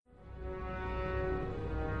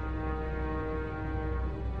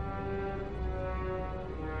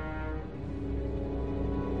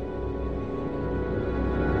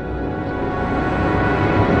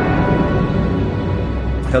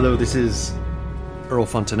Hello, this is Earl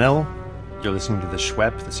Fontanelle. You're listening to the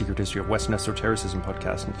SHWEP, the Secret History of Western Esotericism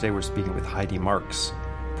podcast, and today we're speaking with Heidi Marx,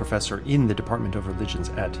 professor in the Department of Religions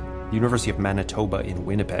at the University of Manitoba in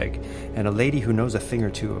Winnipeg, and a lady who knows a thing or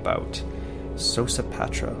two about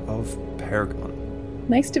Sosipatra of Pergamum.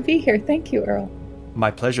 Nice to be here. Thank you, Earl.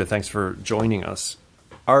 My pleasure. Thanks for joining us.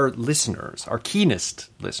 Our listeners, our keenest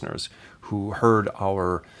listeners, who heard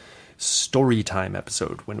our story time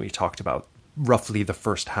episode when we talked about roughly the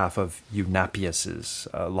first half of Eunapius's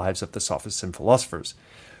Lives of the Sophists and Philosophers,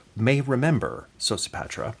 may remember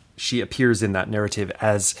Sosipatra. She appears in that narrative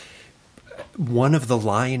as one of the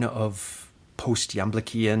line of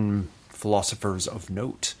post-Iamblichian philosophers of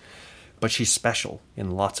note, but she's special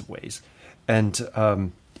in lots of ways. And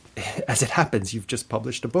as it happens, you've just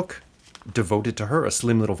published a book devoted to her, a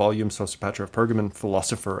slim little volume, Sosipatra of Pergamum,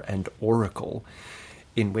 Philosopher and Oracle,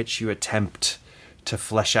 in which you attempt to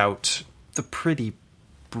flesh out the pretty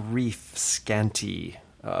brief, scanty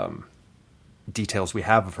details we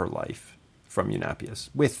have of her life from Eunapius,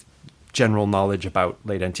 with general knowledge about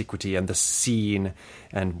late antiquity and the scene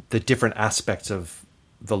and the different aspects of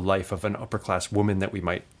the life of an upper-class woman that we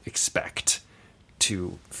might expect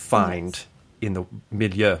to find in the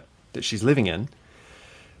milieu that she's living in.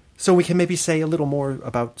 So we can maybe say a little more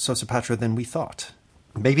about Sosipatra than we thought.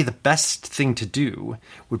 Maybe the best thing to do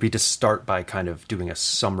would be to start by kind of doing a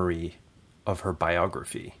summary of her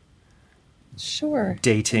biography. Sure.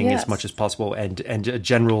 Dating as much as possible and a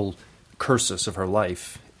general cursus of her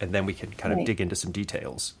life, and then we can kind of dig into some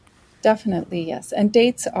details. Definitely, yes. And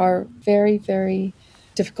dates are very, very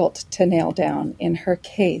difficult to nail down in her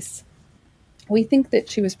case. We think that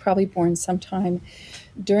she was probably born sometime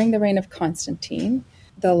during the reign of Constantine,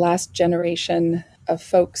 the last generation of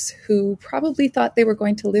folks who probably thought they were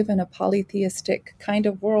going to live in a polytheistic kind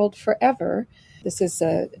of world forever. This is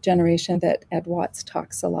a generation that Ed Watts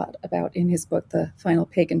talks a lot about in his book, The Final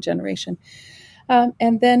Pagan Generation.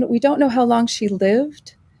 And then we don't know how long she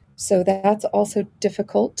lived, so that's also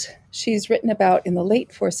difficult. She's written about in the late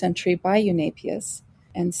 4th century by Eunapius,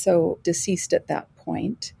 and so deceased at that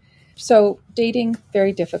point. So dating,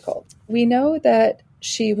 very difficult. We know that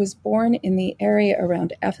she was born in the area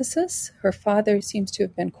around Ephesus. Her father seems to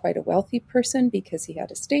have been quite a wealthy person because he had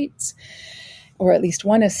estates, or at least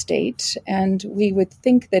one estate. And we would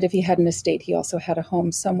think that if he had an estate, he also had a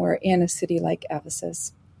home somewhere in a city like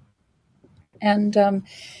Ephesus. And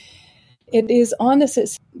it is on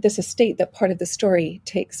this estate that part of the story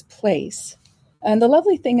takes place. And the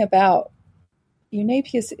lovely thing about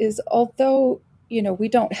Eunapius is, although, we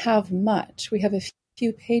don't have much, we have a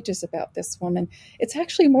few pages about this woman, it's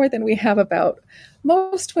actually more than we have about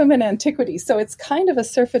most women in antiquity. So it's kind of a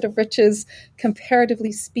surfeit of riches,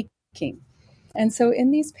 comparatively speaking. And so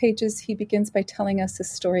in these pages, he begins by telling us a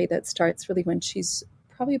story that starts really when she's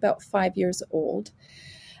probably about 5 years old.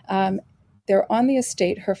 They're on the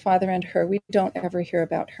estate, her father and her. We don't ever hear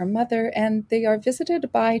about her mother. And they are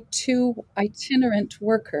visited by 2 itinerant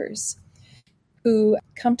workers who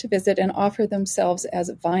come to visit and offer themselves as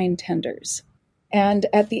vine tenders. And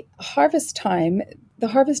at the harvest time, the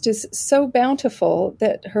harvest is so bountiful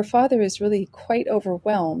that her father is really quite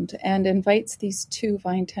overwhelmed and invites these 2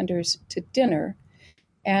 vine tenders to dinner.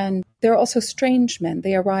 And they're also strange men.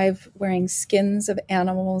 They arrive wearing skins of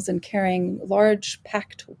animals and carrying large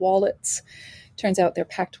packed wallets. Turns out they're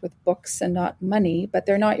packed with books and not money, but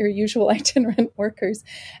they're not your usual itinerant workers.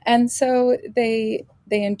 And so they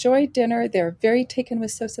enjoy dinner. They're very taken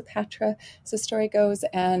with Sosipatra, as the story goes.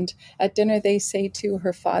 And at dinner, they say to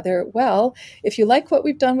her father, well, if you like what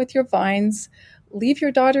we've done with your vines, leave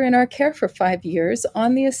your daughter in our care for 5 years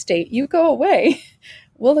on the estate. You go away.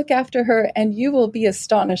 We'll look after her, and you will be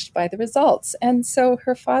astonished by the results. And so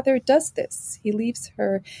her father does this. He leaves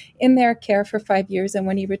her in their care for 5 years, and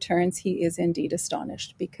when he returns, he is indeed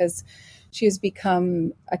astonished because she has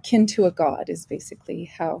become akin to a god, is basically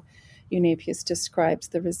how Eunapius describes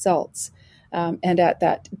the results. And at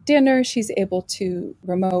that dinner, she's able to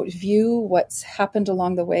remote view what's happened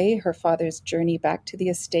along the way, her father's journey back to the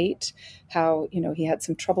estate, how, he had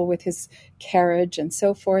some trouble with his carriage and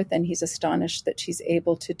so forth, and he's astonished that she's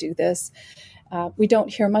able to do this. We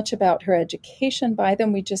don't hear much about her education by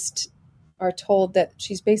them. We just are told that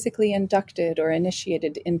she's basically inducted or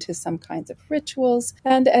initiated into some kinds of rituals.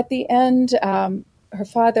 And at the end, her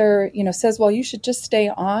father, says, well, you should just stay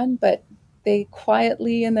on, but they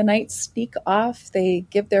quietly in the night sneak off. They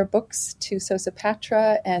give their books to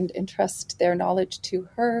Sosipatra and entrust their knowledge to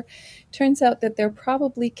her. Turns out that they're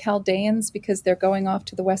probably Chaldæans because they're going off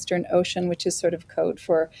to the Western Ocean, which is sort of code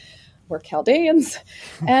for we're Chaldæans.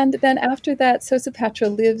 And then after that,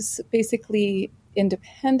 Sosipatra lives basically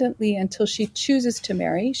independently until she chooses to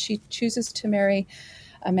marry. She chooses to marry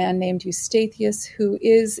a man named Eustathius, who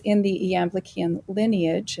is in the Iamblichian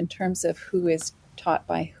lineage in terms of who is taught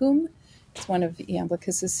by whom. It's one of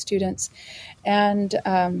Iamblichus's students. And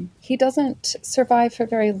he doesn't survive for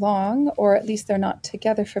very long, or at least they're not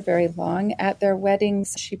together for very long. At their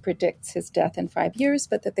weddings, she predicts his death in 5 years,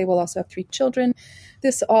 but that they will also have 3 children.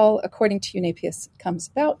 This all, according to Eunapius, comes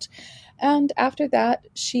about. And after that,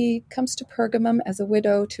 she comes to Pergamum as a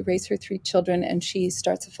widow to raise her 3 children, and she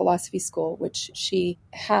starts a philosophy school, which she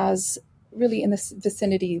has really in this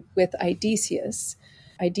vicinity with Eidesius.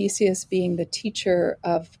 Eidesius being the teacher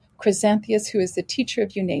of Chrysantheus, who is the teacher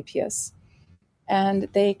of Eunapius. And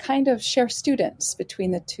they kind of share students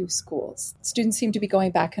between the 2 schools. Students seem to be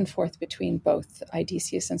going back and forth between both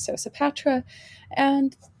Eidesius and Sosipatra.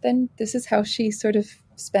 And then this is how she sort of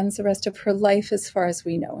spends the rest of her life as far as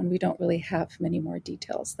we know. And we don't really have many more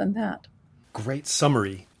details than that. Great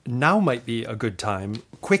summary. Now might be a good time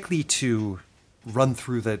quickly to run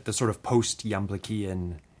through the sort of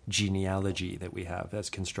post-Iamblichian genealogy that we have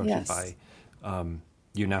as constructed by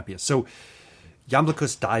Eunapius. So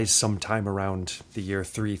Iamblichus dies sometime around the year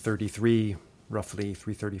 333, roughly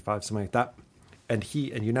 335, something like that. And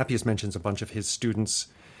Eunapius mentions a bunch of his students.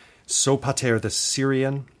 Sopater the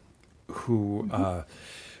Syrian, who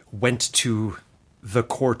went to the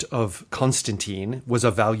court of Constantine, was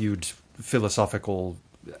a valued philosophical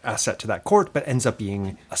asset to that court, but ends up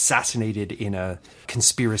being assassinated in a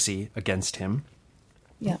conspiracy against him.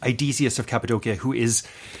 Yeah. Eidesius of Cappadocia, who is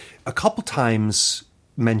a couple times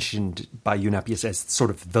mentioned by Eunapius as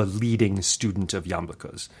sort of the leading student of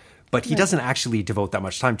Iamblichus, but he doesn't actually devote that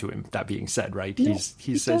much time to him. That being said, right? No,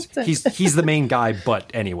 he says he's the main guy,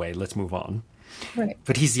 but anyway, let's move on. Right.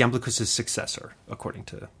 But he's Iamblichus's successor, according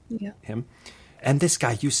to him. And this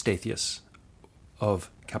guy Eustathius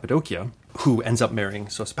of Cappadocia, who ends up marrying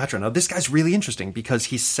Sosipatra. Now, this guy's really interesting because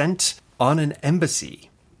he's sent on an embassy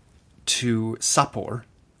to Shapur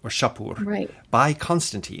by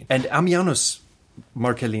Constantine. And Ammianus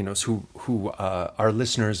Marcellinus, who our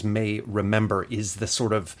listeners may remember, is the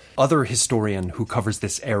sort of other historian who covers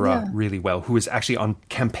this era really well, who is actually on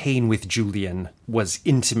campaign with Julian, was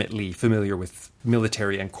intimately familiar with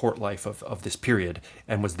military and court life of this period,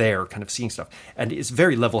 and was there kind of seeing stuff, and is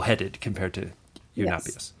very level-headed compared to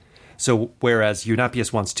Eunapius. Yes. So whereas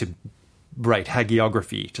Eunapius wants to write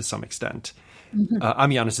hagiography to some extent,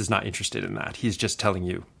 Ammianus is not interested in that. He's just telling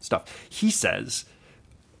you stuff.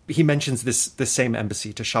 He mentions this same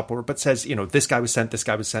embassy to Shapur, but says, this guy was sent, this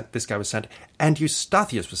guy was sent, this guy was sent, and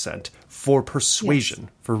Eustathius was sent for persuasion,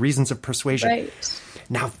 for reasons of persuasion. Right.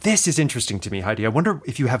 Now, this is interesting to me, Heidi. I wonder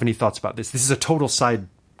if you have any thoughts about this. This is a total side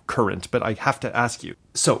current, but I have to ask you.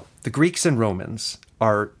 So, the Greeks and Romans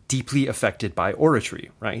are deeply affected by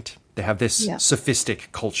oratory, right? They have this sophistic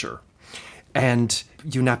culture. And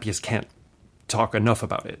Eunapius can't talk enough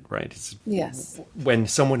about it, right? When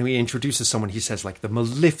he introduces someone, he says, like, the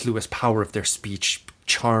mellifluous power of their speech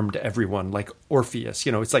charmed everyone, like Orpheus.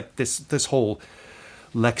 It's like this whole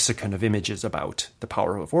lexicon of images about the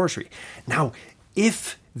power of oratory. Now,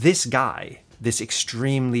 if this guy, this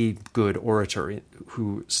extremely good orator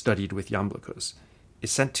who studied with Iamblichus,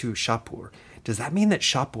 is sent to Shapur, does that mean that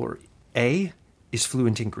Shapur, A, is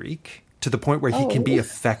fluent in Greek to the point where he can be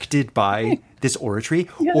affected by this oratory,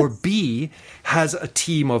 or B, has a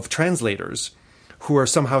team of translators who are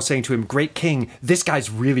somehow saying to him, great king, this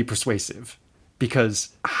guy's really persuasive? Because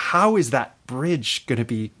how is that bridge going to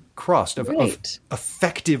be crossed of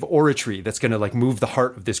effective oratory that's going to like move the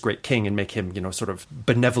heart of this great king and make him, sort of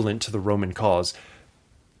benevolent to the Roman cause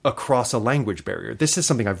across a language barrier? This is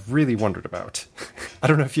something I've really wondered about. I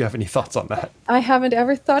don't know if you have any thoughts on that. I haven't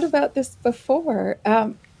ever thought about this before.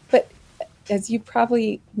 But as you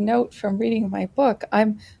probably note from reading my book,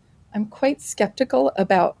 I'm quite skeptical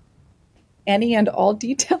about any and all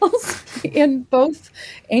details in both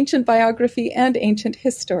ancient biography and ancient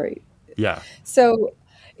history. Yeah. So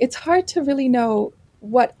it's hard to really know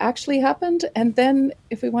what actually happened. And then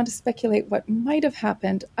if we want to speculate what might have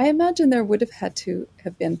happened, I imagine there would have had to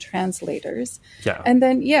have been translators. Yeah. And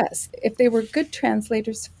then, yes, if they were good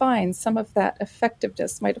translators, fine, some of that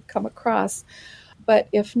effectiveness might have come across. But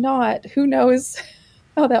if not, who knows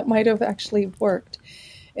how that might have actually worked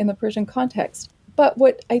in the Persian context. But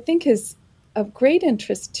what I think is of great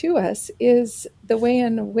interest to us is the way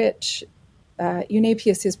in which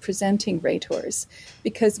Eunapius is presenting rhetors,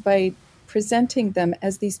 because by presenting them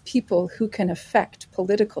as these people who can affect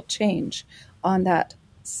political change on that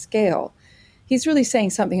scale, he's really saying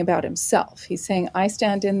something about himself. He's saying, I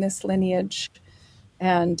stand in this lineage,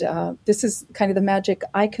 and this is kind of the magic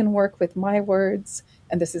I can work with my words,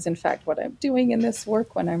 And this is, in fact, what I'm doing in this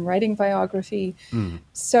work when I'm writing biography.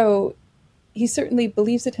 So he certainly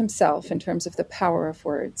believes it himself in terms of the power of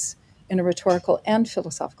words in a rhetorical and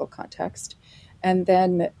philosophical context, and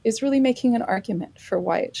then is really making an argument for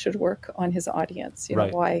why it should work on his audience,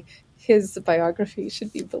 why his biography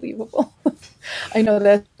should be believable. I know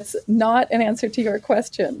that's not an answer to your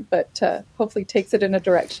question, but hopefully takes it in a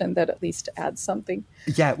direction that at least adds something.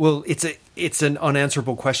 Yeah, well, it's an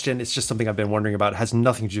unanswerable question. It's just something I've been wondering about. It has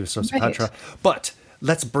nothing to do with Sosipatra. Right. But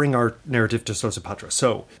let's bring our narrative to Sosipatra.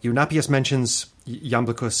 So Eunapius mentions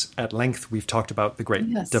Iamblichus at length. We've talked about the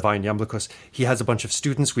great divine Iamblichus. He has a bunch of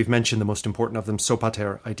students. We've mentioned the most important of them,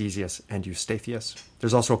 Sopater, Aidesius, and Eustathius.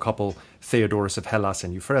 There's also a couple, Theodorus of Hellas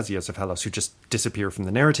and Euphrasias of Hellas, who just disappear from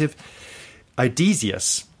the narrative.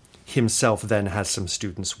 Aidesius himself then has some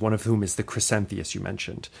students, one of whom is the Chrysanthius you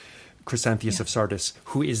mentioned. Chrysanthius of Sardis,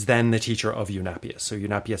 who is then the teacher of Eunapius. So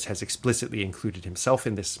Eunapius has explicitly included himself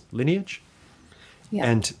in this lineage. Yeah.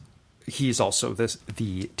 And he is also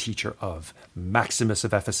the teacher of Maximus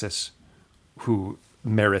of Ephesus, who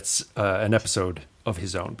merits an episode of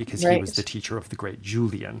his own because he was the teacher of the great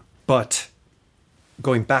Julian. But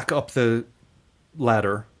going back up the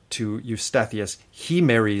ladder to Eustathius, he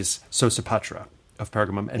marries Sosipatra of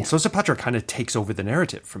Pergamum, and Sosipatra kind of takes over the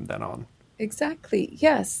narrative from then on. Exactly,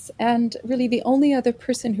 yes. And really the only other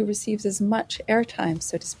person who receives as much airtime,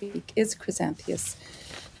 so to speak, is Chrysanthius,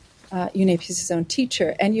 Eunapius' own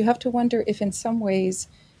teacher. And you have to wonder if in some ways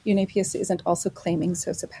Eunapius isn't also claiming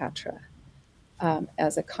Sosipatra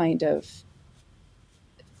as a kind of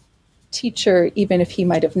teacher, even if he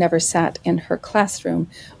might have never sat in her classroom,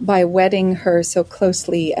 by wedding her so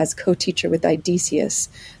closely as co-teacher with Aidesius,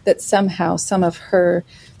 that somehow some of her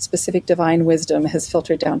specific divine wisdom has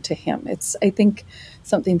filtered down to him. It's, I think,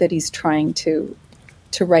 something that he's trying to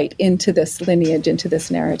write into this lineage, into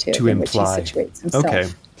this narrative to in imply. Which he situates himself. Okay.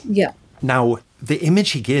 Yeah. Now, the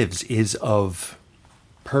image he gives is of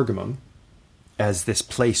Pergamum as this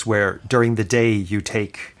place where during the day you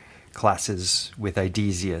take classes with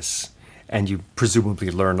Aidesius and you presumably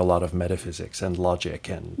learn a lot of metaphysics and logic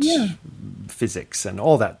and physics and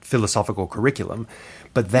all that philosophical curriculum.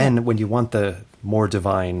 But then when you want the more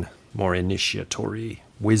divine, more initiatory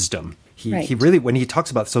wisdom, he really, when he talks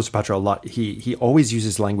about Sosipatra a lot, he always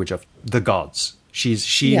uses language of the gods. She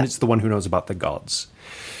is the one who knows about the gods.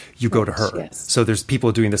 You go to her. Yes. So there's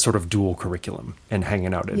people doing this sort of dual curriculum and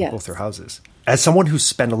hanging out in both their houses. As someone who's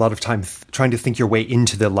spent a lot of time trying to think your way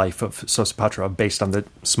into the life of Sosipatra based on the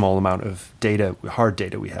small amount of data, hard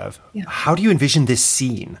data we have, how do you envision this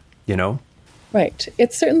scene, Right.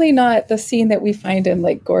 It's certainly not the scene that we find in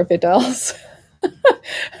like Gore Vidal's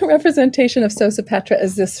representation of Sosipatra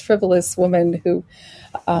as this frivolous woman who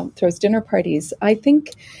throws dinner parties. I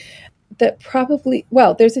think that probably,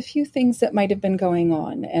 there's a few things that might have been going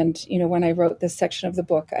on. And, when I wrote this section of the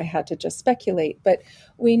book, I had to just speculate. But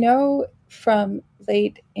we know from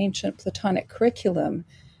late ancient Platonic curriculum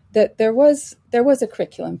that there was a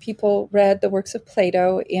curriculum. People read the works of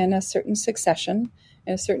Plato in a certain succession,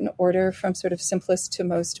 in a certain order, from sort of simplest to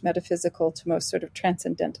most metaphysical to most sort of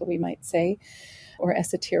transcendental, we might say, or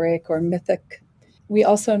esoteric or mythic. We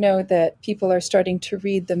also know that people are starting to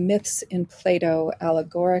read the myths in Plato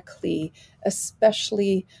allegorically,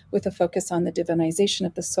 especially with a focus on the divinization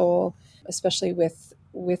of the soul, especially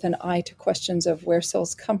with an eye to questions of where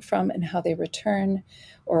souls come from and how they return,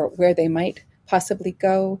 or where they might possibly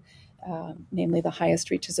go, namely the highest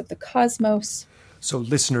reaches of the cosmos. So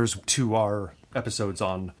listeners to our episodes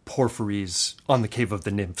on Porphyry's On the Cave of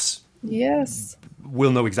the Nymphs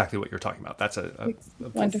will know exactly what you're talking about. That's a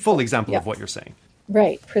full example of what you're saying.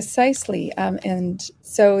 Right, precisely. And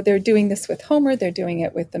so they're doing this with Homer. They're doing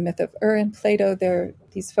it with the myth of Ur and Plato.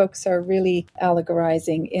 These folks are really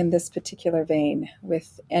allegorizing in this particular vein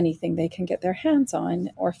with anything they can get their hands on,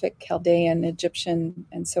 Orphic, Chaldæan, Egyptian,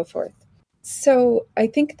 and so forth. So I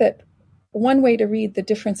think that one way to read the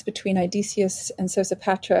difference between Aidesius and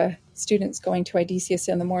Sosipatra, students going to Aidesius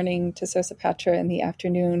in the morning, to Sosipatra in the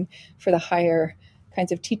afternoon for the higher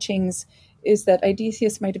kinds of teachings, is that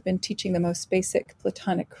Aidesius might have been teaching the most basic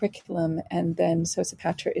Platonic curriculum, and then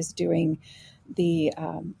Sosipatra is doing the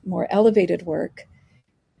more elevated work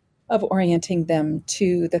of orienting them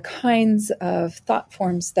to the kinds of thought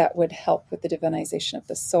forms that would help with the divinization of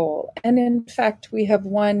the soul. And in fact, we have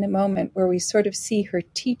one moment where we sort of see her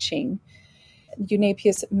teaching.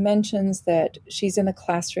 Eunapius mentions that she's in the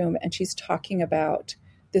classroom and she's talking about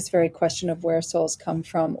this very question of where souls come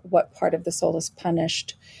from, what part of the soul is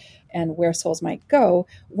punished, and where souls might go,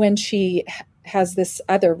 when she has this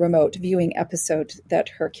other remote viewing episode that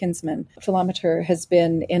her kinsman, Philometor, has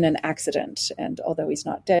been in an accident. And although he's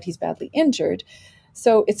not dead, he's badly injured.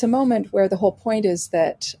 So it's a moment where the whole point is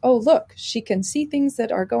that, oh, look, she can see things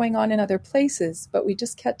that are going on in other places, but we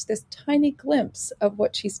just catch this tiny glimpse of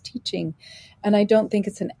what she's teaching. And I don't think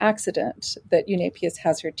it's an accident that Eunapius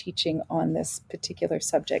has her teaching on this particular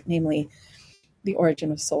subject, namely the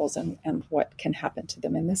origin of souls and what can happen to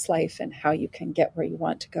them in this life and how you can get where you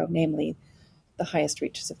want to go, namely the highest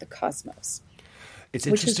reaches of the cosmos. It's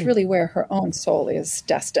which is really where her own soul is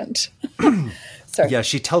destined. Sorry. Yeah,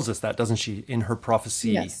 she tells us that, doesn't she? In her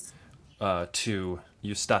prophecy Yes. To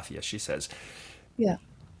Eustathius, she says, Yeah.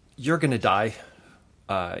 you're going to die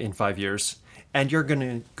in 5 years, and you're going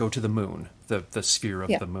to go to the moon, the sphere of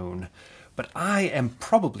the moon. But I am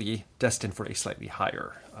probably destined for a slightly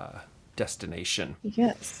higher destination.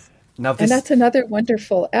 Yes. Now, and that's another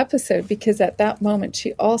wonderful episode, because at that moment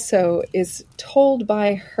she also is told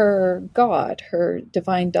by her God, her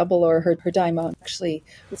divine double or her daimon, actually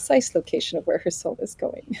the precise location of where her soul is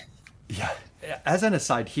going. Yeah. As an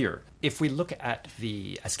aside here, if we look at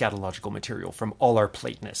the eschatological material from all our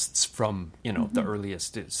Platonists, from the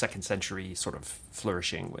earliest 2nd century sort of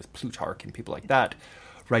flourishing with Plutarch and people like that,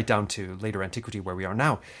 right down to later antiquity where we are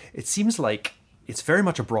now, it seems like it's very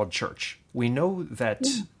much a broad church. We know that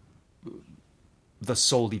the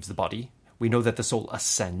soul leaves the body. We know that the soul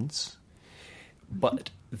ascends.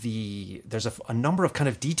 But there's a number of kind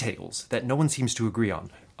of details that no one seems to agree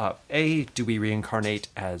on. Do we reincarnate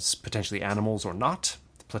as potentially animals or not?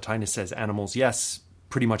 Plotinus says animals, yes.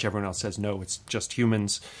 Pretty much everyone else says no, it's just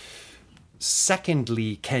humans.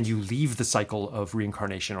 Secondly, can you leave the cycle of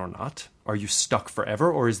reincarnation or not? Are you stuck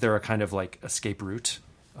forever, or is there a kind of like escape route?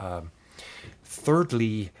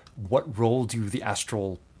 Thirdly, what role does the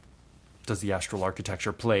astral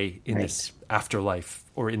architecture play in this afterlife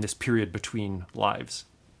or in this period between lives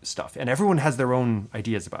stuff? And everyone has their own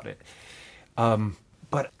ideas about it.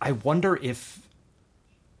 But I wonder if,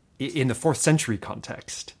 in the 4th century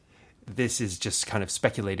context, this is just kind of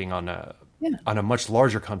speculating on a much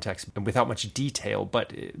larger context and without much detail,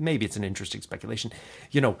 but maybe it's an interesting speculation.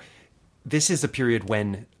 This is a period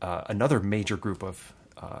when another major group of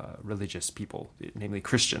religious people, namely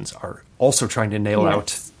Christians, are also trying to nail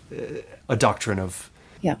out a doctrine of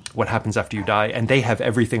what happens after you die. And they have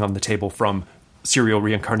everything on the table, from serial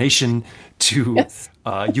reincarnation to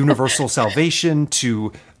universal salvation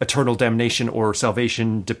to eternal damnation or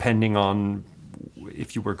salvation, depending on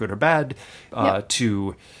if you were good or bad,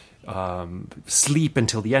 to sleep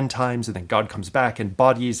until the end times, and then God comes back, and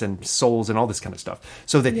bodies and souls and all this kind of stuff.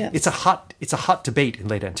 So it's a hot debate in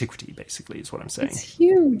late antiquity, basically, is what I'm saying. It's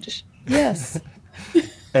huge. Yes.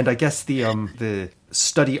 And I guess the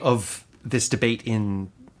study of this debate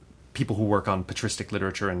in people who work on patristic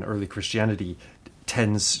literature and early Christianity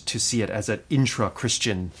tends to see it as an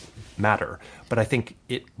intra-Christian matter. But I think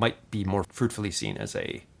it might be more fruitfully seen as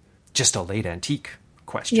just a late antique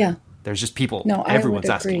question. Yeah. There's just people, everyone's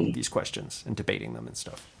asking these questions and debating them and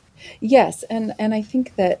stuff. Yes, and I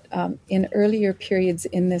think that in earlier periods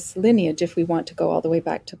in this lineage, if we want to go all the way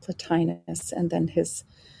back to Plotinus and then his,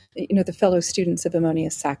 the fellow students of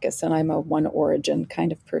Ammonius Saccas, and I'm a one origin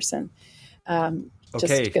kind of person.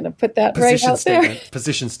 Just going to put that right out there.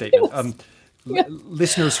 Position statement. Yes.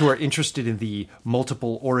 Listeners who are interested in the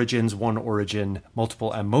multiple origins, one origin,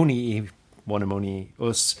 multiple ammonii, one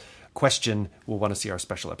ammonius question, will want to see our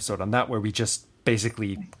special episode on that, where we just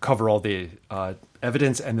basically cover all the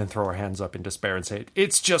evidence and then throw our hands up in despair and say,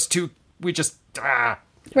 it's just too,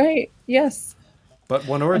 Right, yes. But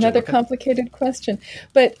one origin. Another complicated question.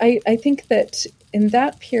 But I think that in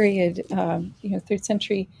that period, 3rd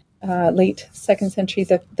century, late 2nd century,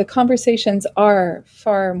 the conversations are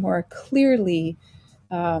far more clearly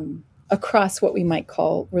across what we might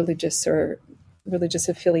call religious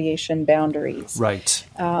affiliation boundaries. Right.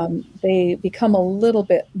 They become a little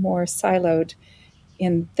bit more siloed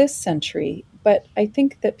in this century, but I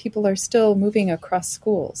think that people are still moving across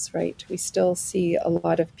schools, right? We still see a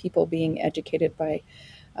lot of people being educated by,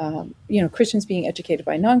 Christians being educated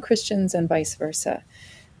by non-Christians and vice versa.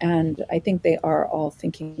 And I think they are all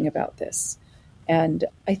thinking about this. And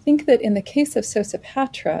I think that in the case of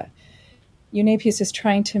Sosipatra, Eunapius is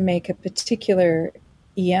trying to make a particular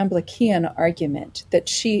Iamblichian argument that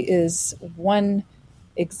she is one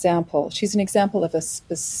example. She's an example of a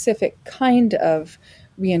specific kind of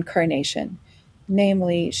reincarnation.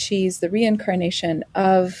 Namely, she's the reincarnation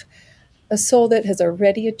of a soul that has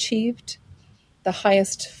already achieved the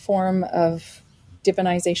highest form of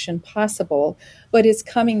divinization possible, but is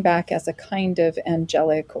coming back as a kind of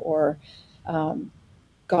angelic or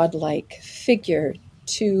godlike figure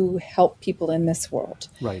to help people in this world.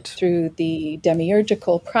 Right. Through the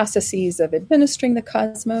demiurgical processes of administering the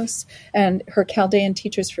cosmos. And her Chaldæan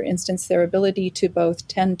teachers, for instance, their ability to both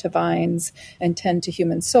tend to vines and tend to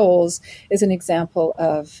human souls is an example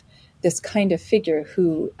of this kind of figure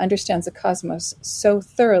who understands the cosmos so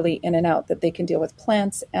thoroughly in and out that they can deal with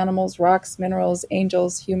plants, animals, rocks, minerals,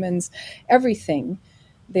 angels, humans, everything.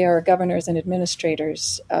 They are governors and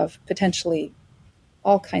administrators of potentially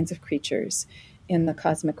all kinds of creatures in the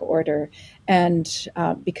cosmic order. And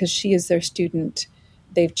because she is their student,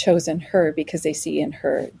 they've chosen her because they see in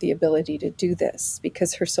her the ability to do this,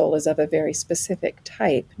 because her soul is of a very specific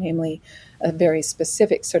type, namely a very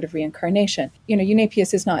specific sort of reincarnation. You know,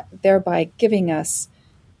 Eunapius is not thereby giving us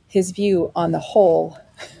his view on the whole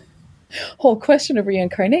question of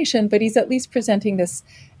reincarnation, but he's at least presenting this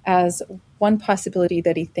as one possibility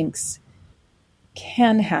that he thinks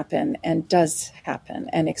can happen and does happen,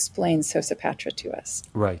 and explains Sosipatra to us.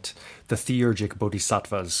 Right. The theurgic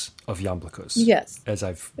bodhisattvas of Iamblichus. Yes. As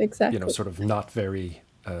I've, exactly. Sort of not very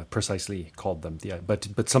precisely called them. Yeah,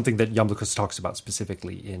 but something that Iamblichus talks about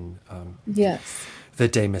specifically in yes. the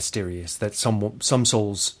De Mysteriis, that some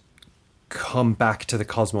souls come back to the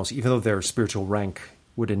cosmos, even though their spiritual rank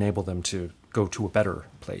would enable them to go to a better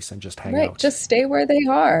place and just hang out. Right, just stay where they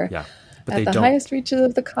are. Yeah. But at the highest reaches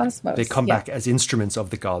of the cosmos. They come back as instruments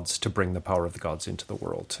of the gods to bring the power of the gods into the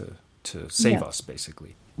world to save us,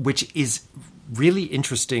 basically. Which is really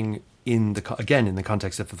interesting in the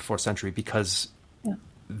context of the 4th century, because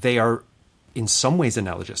they are in some ways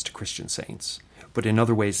analogous to Christian saints, but in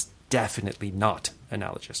other ways definitely not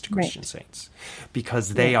analogous to Christian saints,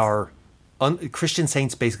 because they are Christian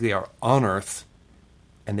saints basically are on earth,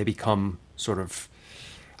 and they become sort of,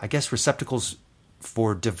 I guess, receptacles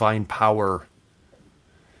for divine power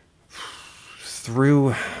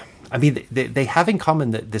through, I mean, they have in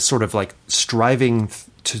common this sort of like striving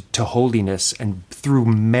to holiness, and through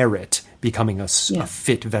merit becoming a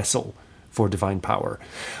fit vessel for divine power.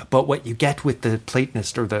 But what you get with the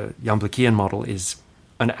Platonist or the Iamblichian model is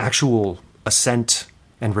an actual ascent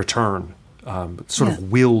and return, sort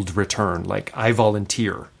of willed return, like I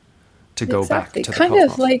volunteer to go back to the kind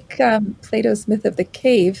cosmos. of like Plato's myth of the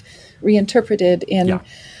cave reinterpreted in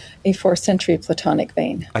a 4th century Platonic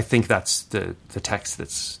vein. I think that's the text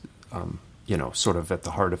that's sort of at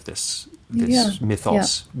the heart of this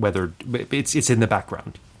mythos. Whether it's in the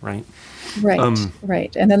background, right?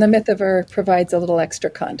 Right. And then the myth of her provides a little extra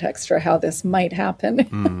context for how this might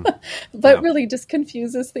happen, but really just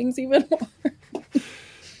confuses things even more.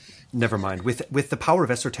 Never mind. With the power of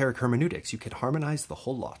esoteric hermeneutics, you could harmonize the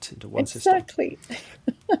whole lot into one system. Exactly.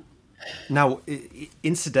 Now,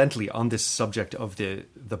 incidentally, on this subject of the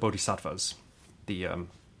bodhisattvas, the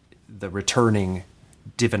returning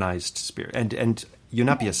divinized spirit, and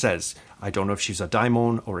Eunapius says, I don't know if she's a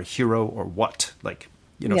daimon or a hero or what,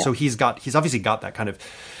 so he's obviously got that kind of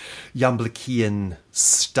Iamblichian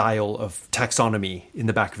style of taxonomy in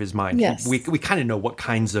the back of his mind. Yes. We kind of know what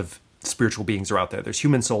kinds of spiritual beings are out there. There's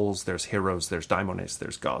human souls, there's heroes, there's daimones,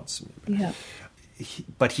 there's gods. Yeah.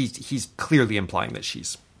 But he's clearly implying that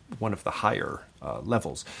she's one of the higher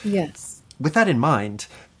levels. Yes. With that in mind,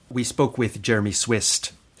 we spoke with Jeremy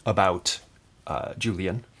Swist about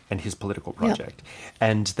Julian and his political project.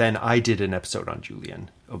 And then I did an episode on Julian,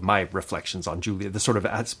 of my reflections on Julian, the sort of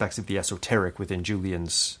aspects of the esoteric within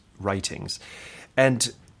Julian's writings.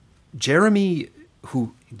 And Jeremy,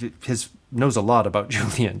 who knows a lot about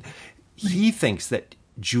Julian, he thinks that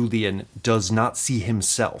Julian does not see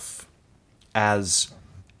himself as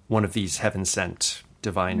one of these heaven-sent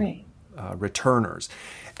divine returners.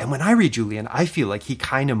 And when I read Julian, I feel like he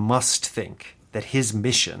kind of must think that his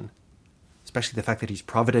mission, especially the fact that he's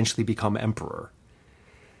providentially become emperor,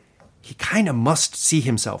 he kind of must see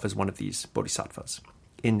himself as one of these bodhisattvas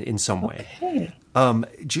in some way.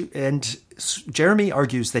 And Jeremy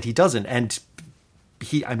argues that he doesn't. And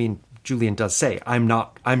Julian does say,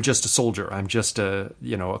 I'm just a soldier. I'm just a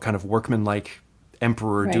kind of workman-like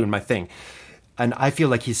emperor doing my thing. And I feel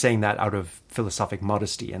like he's saying that out of philosophic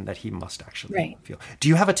modesty, and that he must actually feel. Do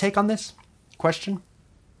you have a take on this question?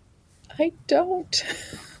 I don't.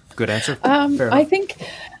 Good answer. I think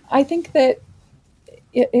that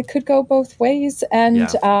it could go both ways, and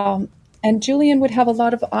Julian would have a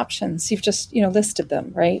lot of options. You've just listed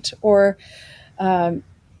them, right? Or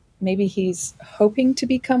maybe he's hoping to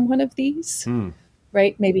become one of these,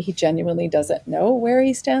 right? Maybe he genuinely doesn't know where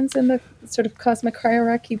he stands in the sort of cosmic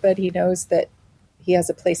hierarchy, but he knows that he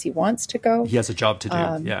has a place he wants to go. He has a job to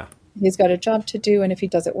do, He's got a job to do, and if he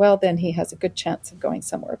does it well, then he has a good chance of going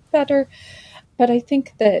somewhere better. But I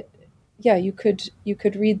think that, yeah, you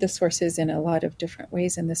could read the sources in a lot of different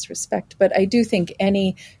ways in this respect. But I do think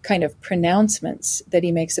any kind of pronouncements that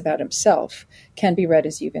he makes about himself can be read,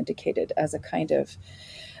 as you've indicated, as a kind of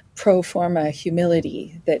pro forma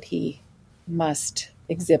humility that he must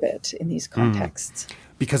exhibit in these contexts.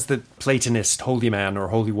 Because the Platonist holy man or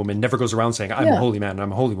holy woman never goes around saying, I'm a holy man,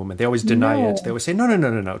 I'm a holy woman. They always deny it. They always say,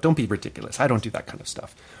 no, don't be ridiculous. I don't do that kind of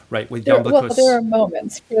stuff. Right? With Iamblichus... there are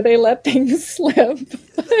moments where they let things slip.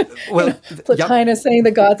 Well, Plotinus saying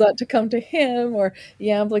the gods ought to come to him, or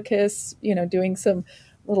Iamblichus, doing some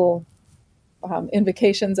little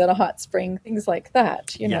invocations at a hot spring, things like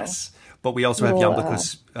that. Yes. But we also have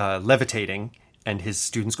Iamblichus levitating, and his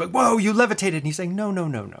students going, whoa, you levitated. And he's saying, no,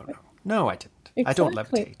 I didn't. Exactly. I don't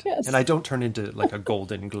levitate. Yes. And I don't turn into like a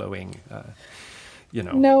golden glowing,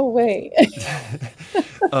 No way.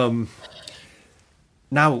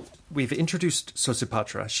 Now, we've introduced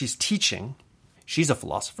Sosipatra. She's teaching. She's a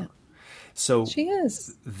philosopher. So she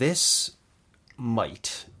is. This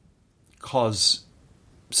might cause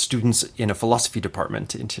students in a philosophy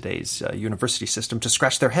department in today's university system to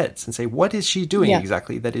scratch their heads and say, what is she doing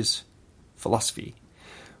exactly that is philosophy?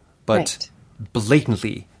 But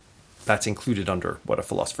blatantly, that's included under what a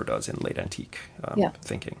philosopher does in late antique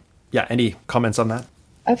thinking. Yeah, any comments on that?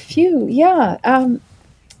 A few, yeah.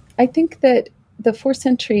 I think that the 4th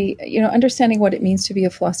century, understanding what it means to be a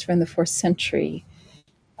philosopher in the 4th century,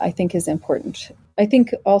 I think is important. I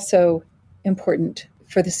think also important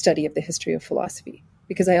for the study of the history of philosophy,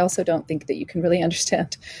 because I also don't think that you can really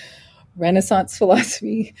understand Renaissance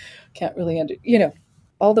philosophy, can't really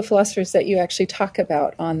all the philosophers that you actually talk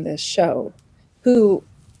about on this show, who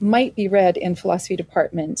might be read in philosophy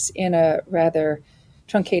departments in a rather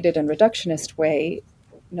truncated and reductionist way.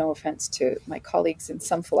 No offense to my colleagues in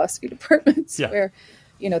some philosophy departments where,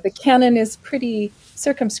 the canon is pretty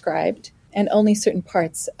circumscribed and only certain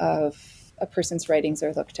parts of a person's writings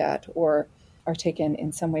are looked at or are taken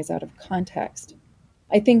in some ways out of context.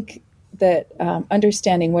 I think that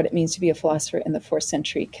understanding what it means to be a philosopher in the 4th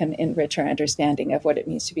century can enrich our understanding of what it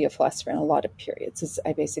means to be a philosopher in a lot of periods, is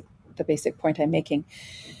the basic point I'm making.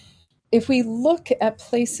 If we look at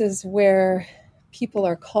places where people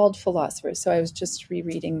are called philosophers, so I was just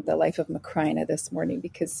rereading the life of Macrina this morning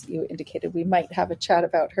because you indicated we might have a chat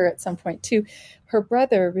about her at some point too. Her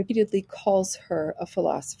brother repeatedly calls her a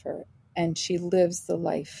philosopher, and she lives the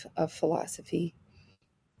life of philosophy.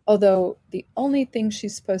 Although the only thing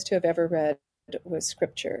she's supposed to have ever read was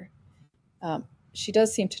scripture. She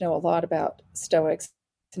does seem to know a lot about Stoics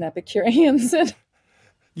and Epicureans and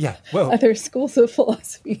other schools of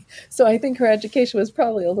philosophy. So I think her education was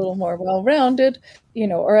probably a little more well-rounded,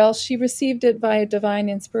 or else she received it by divine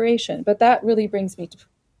inspiration. But that really brings me to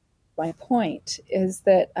my point, is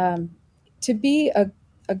that to be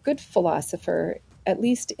a good philosopher, at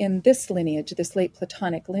least in this lineage, this late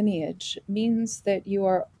Platonic lineage, means that you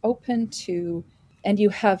are open to, and you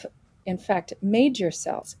have, in fact, made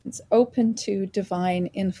yourselves open to divine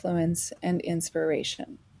influence and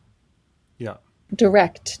inspiration. Yeah.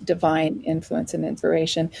 Direct divine influence and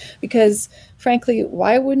inspiration. Because, frankly,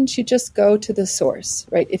 why wouldn't you just go to the source,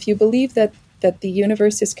 right? If you believe that the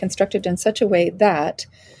universe is constructed in such a way that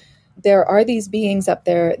there are these beings up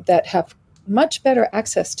there that have much better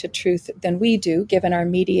access to truth than we do, given our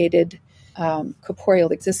mediated corporeal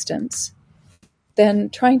existence, then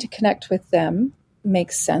trying to connect with them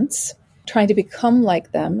makes sense. Trying to become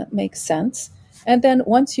like them makes sense. And then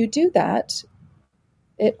once you do that,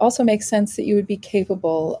 it also makes sense that you would be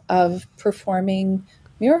capable of performing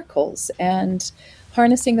miracles and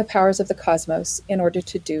harnessing the powers of the cosmos in order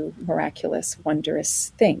to do miraculous,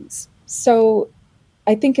 wondrous things. So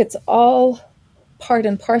I think it's all part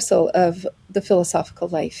and parcel of the philosophical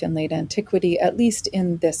life in late antiquity, at least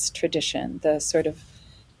in this tradition, the sort of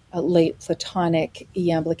late Platonic,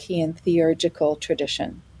 Iamblichian theurgical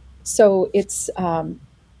tradition. So it's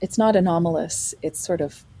not anomalous. It's sort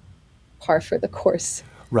of par for the course.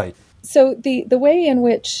 Right. So the way in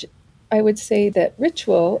which I would say that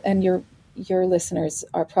ritual, and your listeners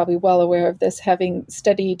are probably well aware of this, having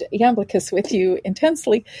studied Iamblichus with you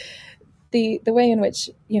intensely, the way in which,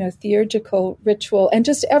 theurgical ritual and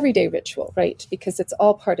just everyday ritual, right? Because it's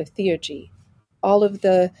all part of theurgy, all of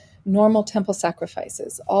the normal temple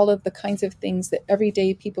sacrifices, all of the kinds of things that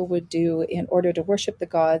everyday people would do in order to worship the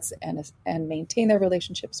gods and maintain their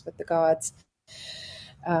relationships with the gods.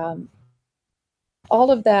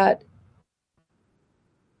 All of that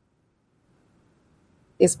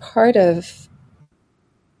is part of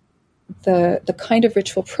the kind of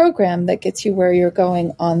ritual program that gets you where you're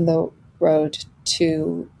going on the road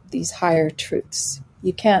to these higher truths.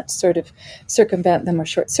 You can't sort of circumvent them or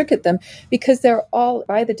short-circuit them because they're all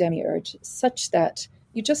by the demiurge, such that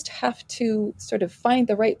you just have to sort of find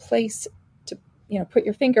the right place to, put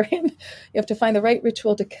your finger in. You have to find the right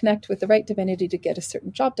ritual to connect with the right divinity to get a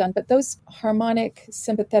certain job done. But those harmonic,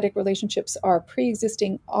 sympathetic relationships are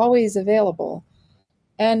pre-existing, always available.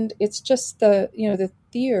 And it's just the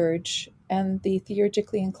theurge and the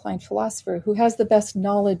theurgically inclined philosopher who has the best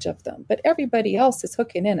knowledge of them. But everybody else is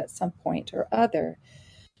hooking in at some point or other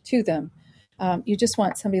to them. You just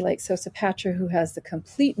want somebody like Sosipatra who has the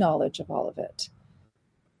complete knowledge of all of it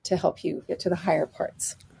to help you get to the higher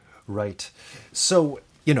parts. Right. So,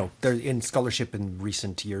 there in scholarship in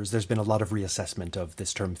recent years, there's been a lot of reassessment of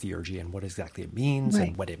this term theurgy and what exactly it means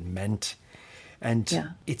and what it meant.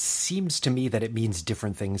 And it seems to me that it means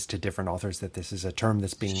different things to different authors, that this is a term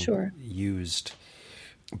that's being used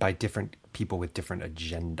by different people with different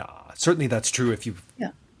agenda. Certainly that's true if you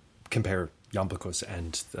compare Iamblichus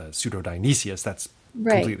and Pseudo-Dionysius. That's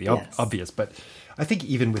completely obvious. But I think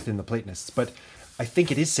even within the Platonists, but I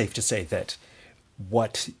think it is safe to say that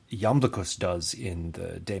what Iamblichus does in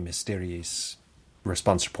the De Mysteriis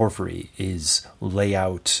response to Porphyry is lay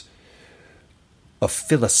out a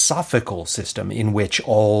philosophical system in which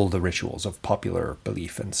all the rituals of popular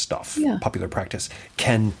belief and stuff, popular practice,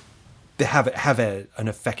 can have an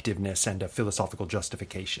effectiveness and a philosophical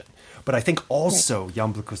justification. But I think also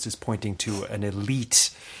Iamblichus is pointing to an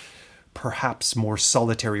elite, perhaps more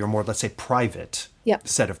solitary or more, let's say, private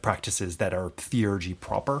set of practices that are theurgy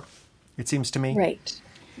proper, it seems to me. Right.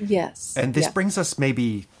 Yes. And this brings us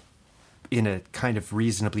maybe in a kind of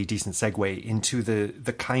reasonably decent segue into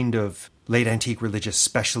the kind of late antique religious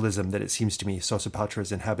specialism that it seems to me Sosipatra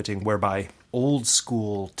is inhabiting, whereby old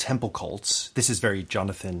school temple cults, this is very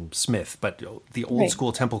Jonathan Smith, but the old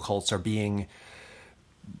school temple cults are being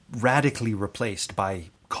radically replaced by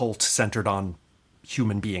cults centered on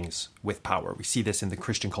human beings with power. We see this in the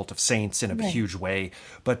Christian cult of saints in a huge way,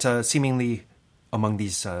 but seemingly among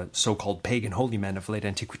these so-called pagan holy men of late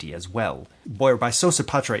antiquity as well. Whereby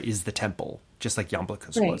Sosipatra is the temple, just like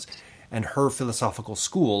Iamblichus was. And her philosophical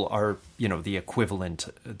school are, the equivalent,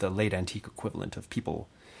 the late antique equivalent of people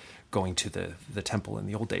going to the temple in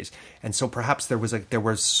the old days. And so perhaps there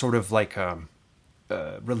was sort of like a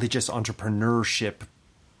religious entrepreneurship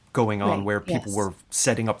going on where people were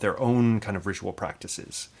setting up their own kind of ritual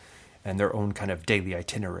practices and their own kind of daily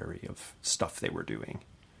itinerary of stuff they were doing.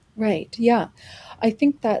 Right. Yeah. I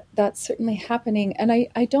think that that's certainly happening. And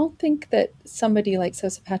I don't think that somebody like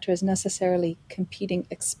Sosipatra is necessarily competing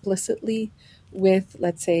explicitly with,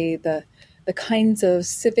 let's say, the kinds of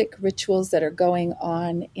civic rituals that are going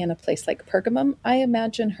on in a place like Pergamum. I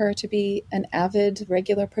imagine her to be an avid,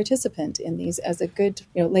 regular participant in these as a good,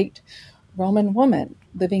 late Roman woman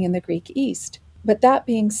living in the Greek East. But that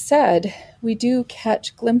being said, we do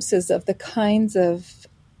catch glimpses of the kinds of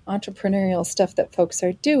entrepreneurial stuff that folks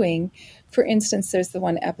are doing. For instance, there's the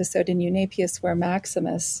one episode in Eunapius where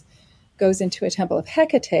Maximus goes into a temple of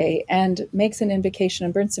Hecate and makes an invocation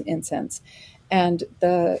and burns some incense. And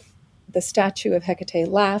the statue of Hecate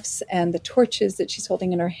laughs, and the torches that she's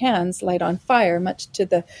holding in her hands light on fire, much to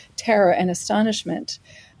the terror and astonishment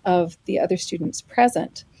of the other students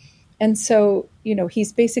present. And so,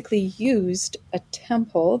 he's basically used a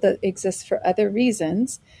temple that exists for other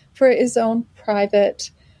reasons for his own private,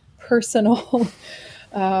 personal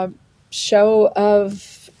show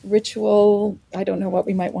of ritual, I don't know what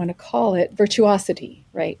we might want to call it, virtuosity,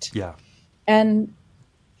 right? Yeah. And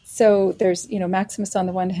so there's, Maximus on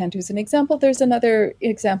the one hand, who's an example. There's another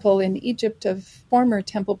example in Egypt of former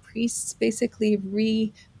temple priests basically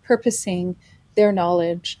repurposing their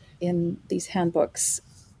knowledge in these handbooks,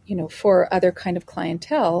 for other kind of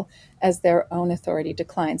clientele as their own authority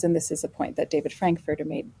declines. And this is a point that David Frankfurter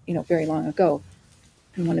made, very long ago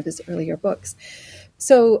in one of his earlier books.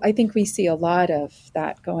 So I think we see a lot of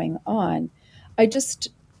that going on. I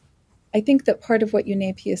think that part of what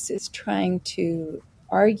Eunapius is trying to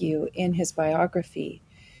argue in his biography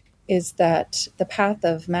is that the path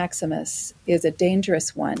of Maximus is a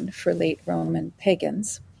dangerous one for late Roman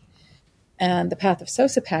pagans. And the path of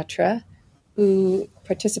Sosipatra, who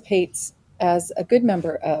participates as a good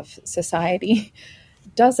member of society,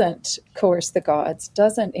 doesn't coerce the gods,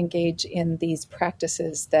 doesn't engage in these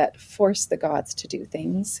practices that force the gods to do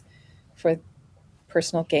things for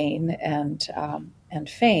personal gain and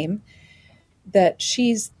fame, that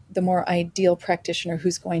she's the more ideal practitioner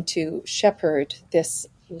who's going to shepherd this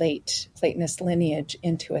late Platonist lineage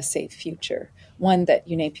into a safe future, one that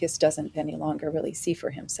Eunapius doesn't any longer really see for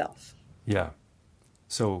himself. Yeah.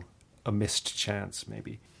 So a missed chance,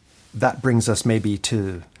 maybe. That brings us maybe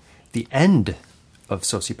to the end of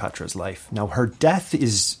Sosipatra's life. Now, her death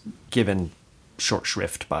is given short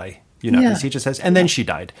shrift by Eunapius. He just says, and then she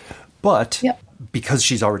died. But because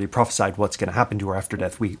she's already prophesied what's going to happen to her after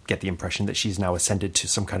death, we get the impression that she's now ascended to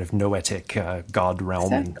some kind of noetic god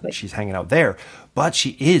realm, and she's hanging out there. But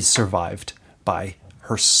she is survived by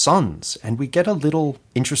her sons, and we get a little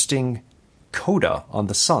interesting coda on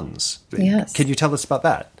the sons. Yes. Can you tell us about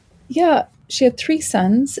that? Yeah, she had 3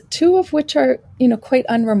 sons, 2 of which are, quite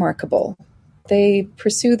unremarkable. They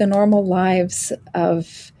pursue the normal lives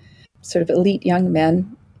of sort of elite young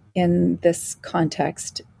men in this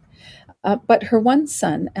context. But her one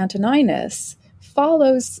son, Antoninus,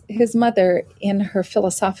 follows his mother in her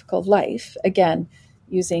philosophical life, again,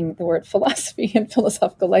 using the word philosophy and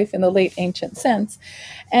philosophical life in the late ancient sense.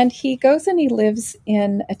 And he goes and he lives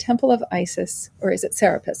in a temple of Isis, or is it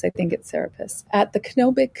Serapis? I think it's Serapis, at the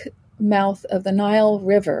Cnobic mouth of the Nile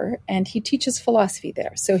River, and he teaches philosophy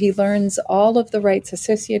there. So he learns all of the rites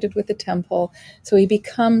associated with the temple. So he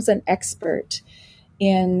becomes an expert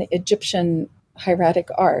in Egyptian hieratic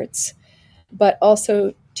arts, but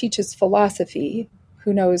also teaches philosophy.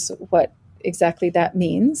 Who knows what exactly that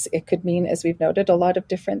means? It could mean, as we've noted, a lot of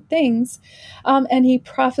different things. And he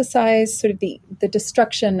prophesies sort of the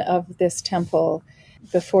destruction of this temple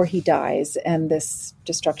before he dies, and this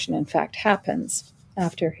destruction, in fact, happens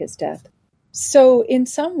after his death. So in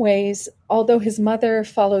some ways, although his mother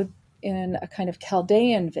followed in a kind of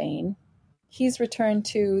Chaldean vein, he's returned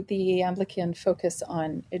to the Iamblichian focus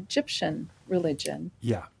on Egyptian religion.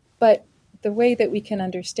 Yeah. But the way that we can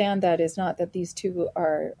understand that is not that these two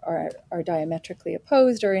are diametrically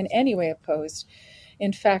opposed or in any way opposed.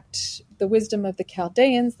 In fact, the wisdom of the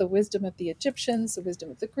Chaldeans, the wisdom of the Egyptians, the wisdom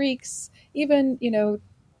of the Greeks, even,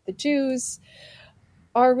 the Jews,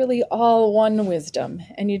 are really all one wisdom,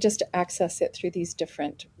 and you just access it through these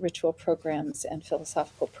different ritual programs and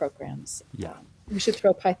philosophical programs. Yeah. We should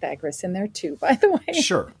throw Pythagoras in there too, by the way.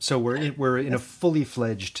 Sure. So we're in a fully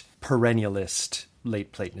fledged perennialist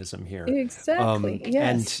late Platonism here. Exactly.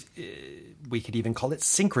 Yes. And we could even call it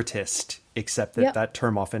syncretist, except that that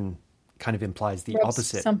term often kind of implies the Rubs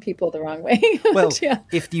opposite. some people the wrong way. Well,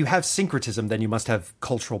 if you have syncretism, then you must have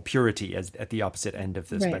cultural purity as at the opposite end of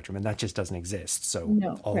the spectrum, and that just doesn't exist. So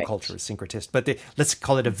all culture is syncretist. But let's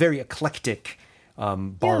call it a very eclectic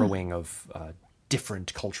borrowing of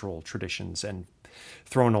different cultural traditions and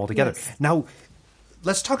thrown all together. Yes. Now,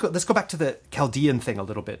 let's go back to the Chaldean thing a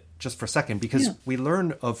little bit, just for a second, because we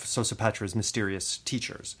learn of Sosipatra's mysterious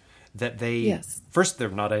teachers that they first they're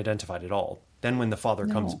not identified at all. Then when the father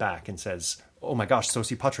comes back and says, "Oh my gosh,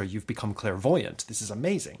 Sosipatra, you've become clairvoyant. This is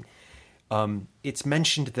amazing." It's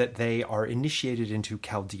mentioned that they are initiated into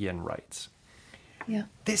Chaldean rites. Yeah.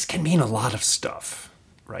 This can mean a lot of stuff,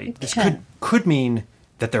 right? This can. could mean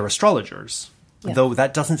that they're astrologers. Yeah. Though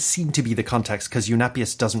that doesn't seem to be the context, because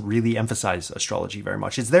Eunapius doesn't really emphasize astrology very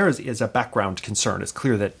much. It's there as a background concern. It's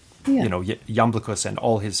clear that Iamblichus and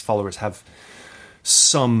all his followers have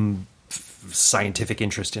some scientific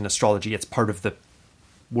interest in astrology. It's part of the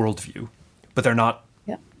worldview, but they're not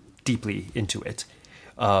deeply into it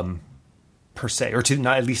per se, or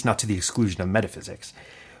at least not to the exclusion of metaphysics.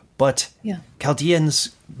 But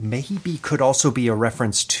Chaldeans maybe could also be a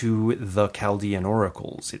reference to the Chaldean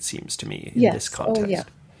oracles, it seems to me, in this context.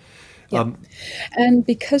 And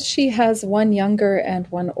because she has one younger and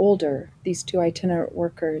one older, these two itinerant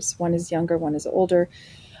workers, one is younger, one is older,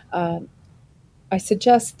 I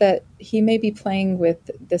suggest that he may be playing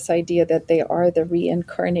with this idea that they are the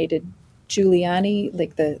reincarnated Giuliani,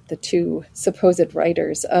 like the two supposed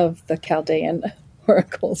writers of the Chaldean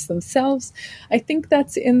oracles themselves. I think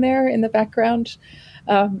that's in there in the background.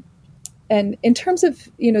 And in terms of,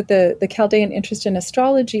 the Chaldean interest in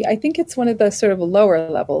astrology, I think it's one of the sort of lower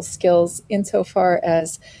level skills insofar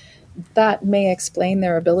as that may explain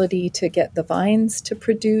their ability to get the vines to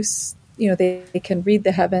produce. They can read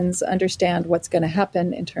the heavens, understand what's going to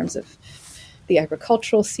happen in terms of the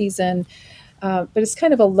agricultural season. But it's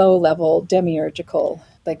kind of a low level demiurgical,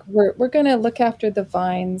 like we're going to look after the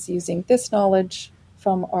vines using this knowledge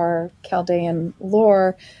from our Chaldean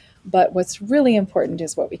lore. But what's really important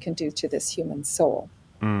is what we can do to this human soul.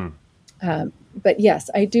 But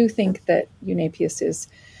yes, I do think that Eunapius is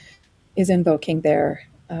invoking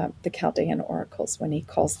the Chaldean oracles when he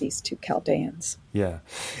calls these two Chaldeans. Yeah.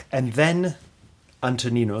 And then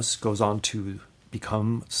Antoninus goes on to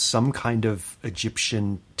become some kind of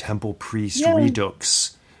Egyptian temple priest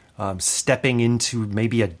redux, stepping into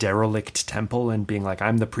maybe a derelict temple and being like,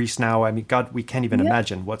 I'm the priest now. I mean, God, we can't even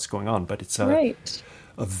imagine what's going on, but it's a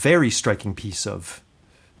very striking piece of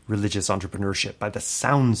religious entrepreneurship by the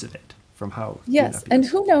sounds of it from how Yes, Eunapius. and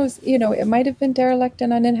who knows, it might have been derelict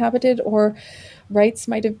and uninhabited, or rites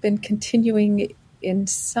might have been continuing in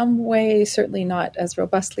some way, certainly not as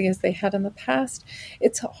robustly as they had in the past.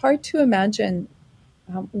 It's hard to imagine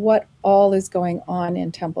what all is going on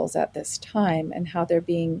in temples at this time and how they're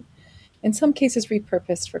being, in some cases,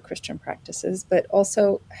 repurposed for Christian practices, but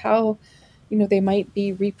also how, they might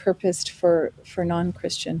be repurposed for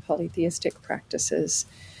non-Christian polytheistic practices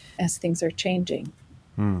as things are changing.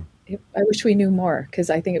 I wish we knew more, because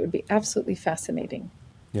I think it would be absolutely fascinating.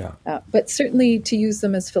 Yeah. But certainly to use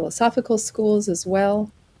them as philosophical schools as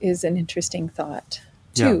well is an interesting thought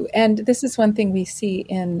too. Yeah. And this is one thing we see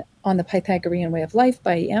on the Pythagorean Way of Life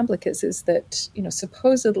by Iamblichus, is that,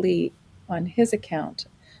 supposedly on his account,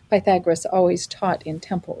 Pythagoras always taught in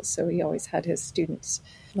temples. So he always had his students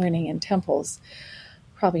learning in temples.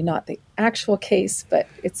 Probably not the actual case, but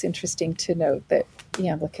it's interesting to note that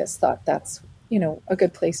Iamblichus thought that's, a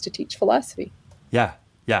good place to teach philosophy. Yeah,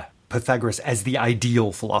 yeah. Pythagoras as the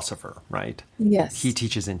ideal philosopher, right? Yes. He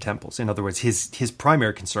teaches in temples. In other words, his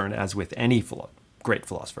primary concern, as with any great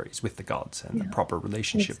philosopher, is with the gods and the proper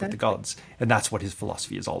relationship with the gods. And that's what his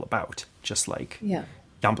philosophy is all about, just like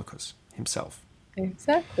Iamblichus himself.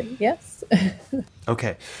 Exactly, yes.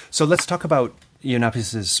 Okay, so let's talk about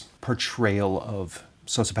Eunapius's portrayal of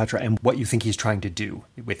Sosipatra and what you think he's trying to do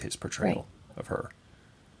with his portrayal of her.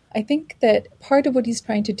 I think that part of what he's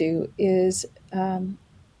trying to do is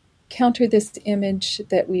counter this image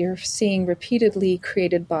that we are seeing repeatedly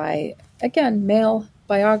created by, again, male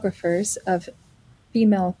biographers of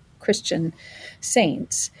female Christian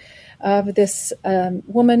saints, of this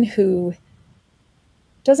woman who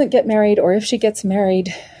doesn't get married, or if she gets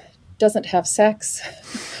married, doesn't have sex,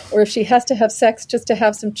 or if she has to have sex just to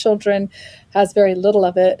have some children, has very little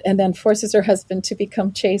of it, and then forces her husband to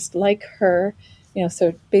become chaste like her.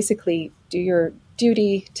 So basically do your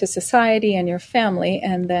duty to society and your family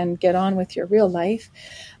and then get on with your real life.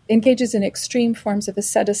 Engages in extreme forms of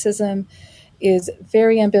asceticism, is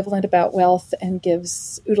very ambivalent about wealth and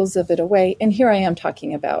gives oodles of it away. And here I am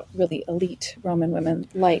talking about really elite Roman women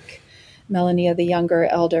like Melania the Younger,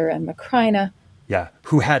 Elder, and Macrina. Yeah,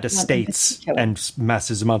 who had estates and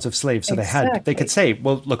massive amounts of slaves. So they could say,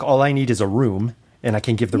 well, look, all I need is a room and I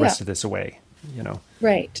can give the rest of this away,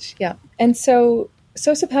 Right, yeah. And so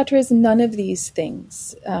Sosipatra is none of these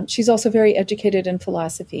things. She's also very educated in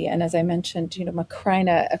philosophy. And as I mentioned,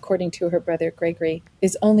 Macrina, according to her brother Gregory,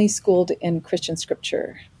 is only schooled in Christian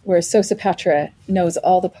scripture, whereas Sosipatra knows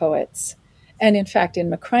all the poets. And in fact,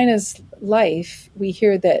 in Macrina's life, we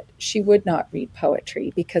hear that she would not read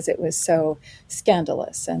poetry because it was so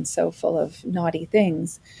scandalous and so full of naughty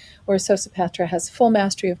things, whereas Sosipatra has full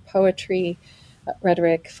mastery of poetry,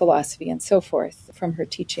 rhetoric, philosophy, and so forth from her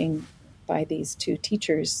teaching by these two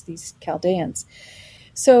teachers, these Chaldæans.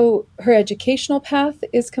 So her educational path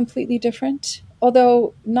is completely different,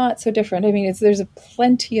 although not so different. I mean, there's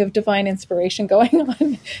plenty of divine inspiration going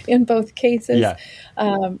on in both cases,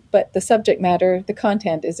 but the subject matter, the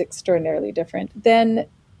content is extraordinarily different. Then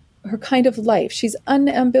her kind of life, she's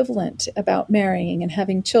unambivalent about marrying and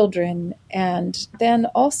having children, and then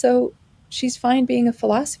also she's fine being a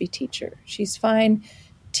philosophy teacher. She's fine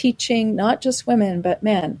teaching not just women, but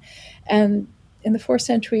men. And in the 4th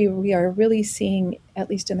century, we are really seeing, at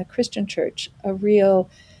least in the Christian church, a real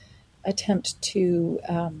attempt to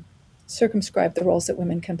circumscribe the roles that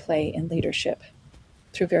women can play in leadership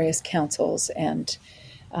through various councils and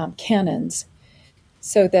canons,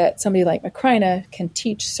 so that somebody like Macrina can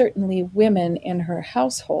teach certainly women in her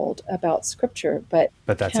household about scripture, but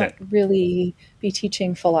that's can't really be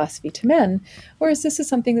teaching philosophy to men. Whereas this is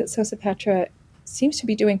something that Sosipatra seems to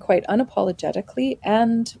be doing quite unapologetically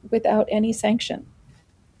and without any sanction.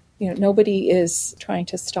 Nobody is trying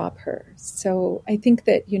to stop her. So I think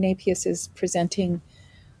that Eunapius is presenting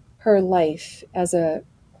her life as a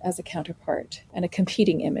counterpart and a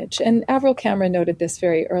competing image. And Avril Cameron noted this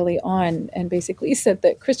very early on and basically said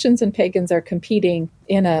that Christians and pagans are competing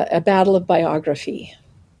in a battle of biography.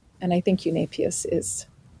 And I think Eunapius is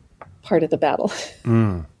part of the battle.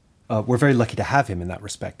 We're very lucky to have him in that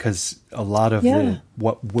respect, because a lot of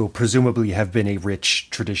what will presumably have been a rich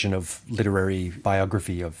tradition of literary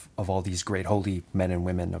biography of all these great holy men and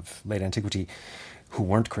women of late antiquity who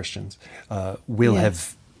weren't Christians will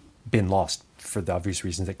have been lost for the obvious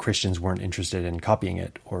reasons that Christians weren't interested in copying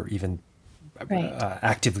it or even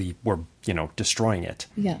actively were, destroying it.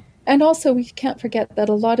 Yeah. And also we can't forget that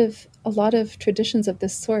a lot of traditions of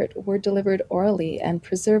this sort were delivered orally and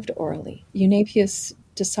preserved orally. Eunapius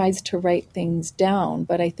decides to write things down,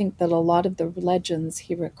 but I think that a lot of the legends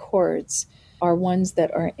he records are ones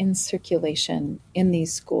that are in circulation in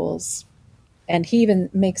these schools And he even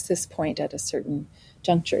makes this point at a certain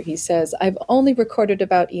juncture. He says, I've only recorded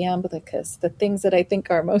about Iamblichus, the things that I think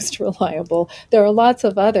are most reliable. There are lots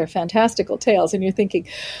of other fantastical tales. And you're thinking,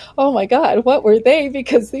 oh my God, what were they?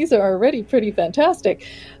 Because these are already pretty fantastic.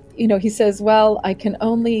 He says, well, I can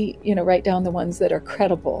only, write down the ones that are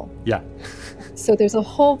credible. Yeah. So there's a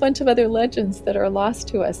whole bunch of other legends that are lost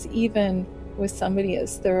to us, even with somebody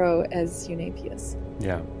as thorough as Eunapius.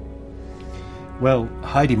 Yeah. Well,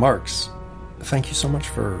 Heidi Marx, thank you so much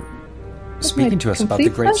for speaking to us about the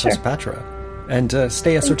great pleasure. Sosipatra. And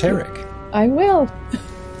stay esoteric. I will.